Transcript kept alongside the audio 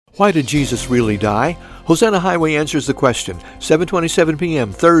Why did Jesus really die? Hosanna Highway answers the question. 7:27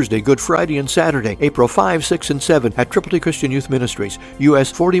 p.m. Thursday, Good Friday, and Saturday, April 5, 6, and 7 at Triple T Christian Youth Ministries,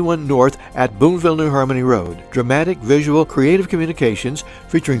 US 41 North at Boonville, New Harmony Road. Dramatic, visual, creative communications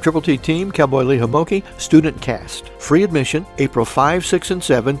featuring Triple T team, Cowboy Lee Homoki, student cast. Free admission, April 5, 6, and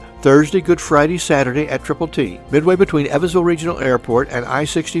 7, Thursday, Good Friday, Saturday at Triple T. Midway between Evansville Regional Airport and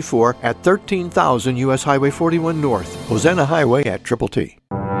I-64 at 13,000 US Highway 41 North. Hosanna Highway at Triple T.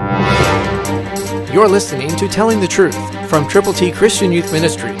 You're listening to Telling the Truth from Triple T Christian Youth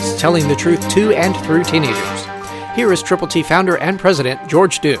Ministries, telling the truth to and through teenagers. Here is Triple T founder and president,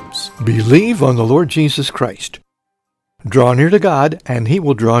 George Dooms. Believe on the Lord Jesus Christ. Draw near to God, and He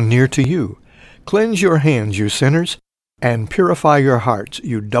will draw near to you. Cleanse your hands, you sinners, and purify your hearts,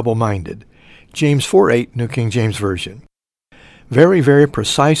 you double-minded. James 4:8, New King James Version. Very, very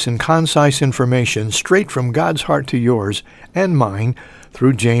precise and concise information straight from God's heart to yours and mine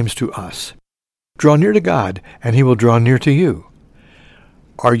through James to us. Draw near to God, and He will draw near to you.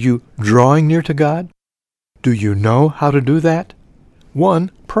 Are you drawing near to God? Do you know how to do that?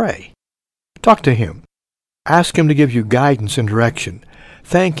 1. Pray. Talk to Him. Ask Him to give you guidance and direction.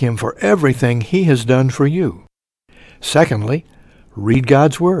 Thank Him for everything He has done for you. Secondly, read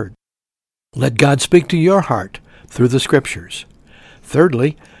God's Word. Let God speak to your heart through the Scriptures.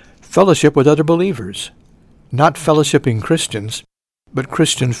 Thirdly, fellowship with other believers. Not fellowshipping Christians, but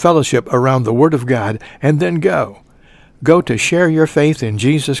Christian fellowship around the Word of God, and then go. Go to share your faith in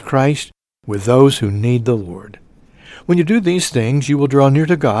Jesus Christ with those who need the Lord. When you do these things, you will draw near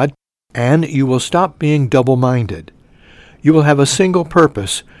to God, and you will stop being double-minded. You will have a single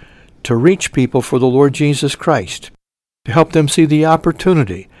purpose, to reach people for the Lord Jesus Christ, to help them see the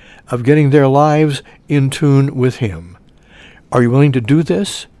opportunity of getting their lives in tune with Him. Are you willing to do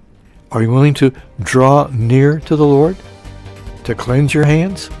this? Are you willing to draw near to the Lord? To cleanse your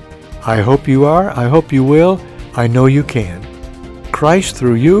hands? I hope you are. I hope you will. I know you can. Christ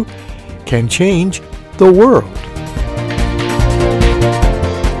through you can change the world.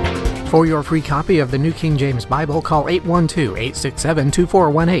 For your free copy of the New King James Bible, call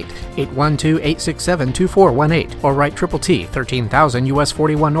 812-867-2418, 812-867-2418, or write Triple T, 13,000 US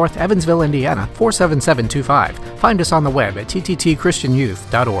 41 North, Evansville, Indiana, 47725. Find us on the web at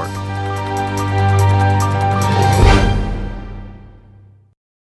tttchristianyouth.org.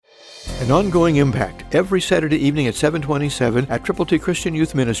 An ongoing impact every Saturday evening at 7:27 at Triple T Christian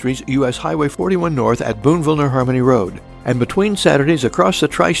Youth Ministries, US Highway 41 North at Boonville, New Harmony Road, and between Saturdays across the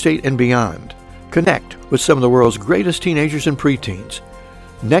tri-state and beyond. Connect with some of the world's greatest teenagers and preteens.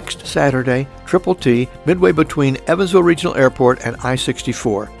 Next Saturday, Triple T, midway between Evansville Regional Airport and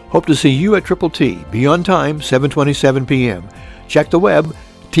I-64. Hope to see you at Triple T. Be on time, 7:27 p.m. Check the web,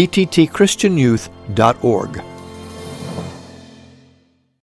 tttchristianyouth.org.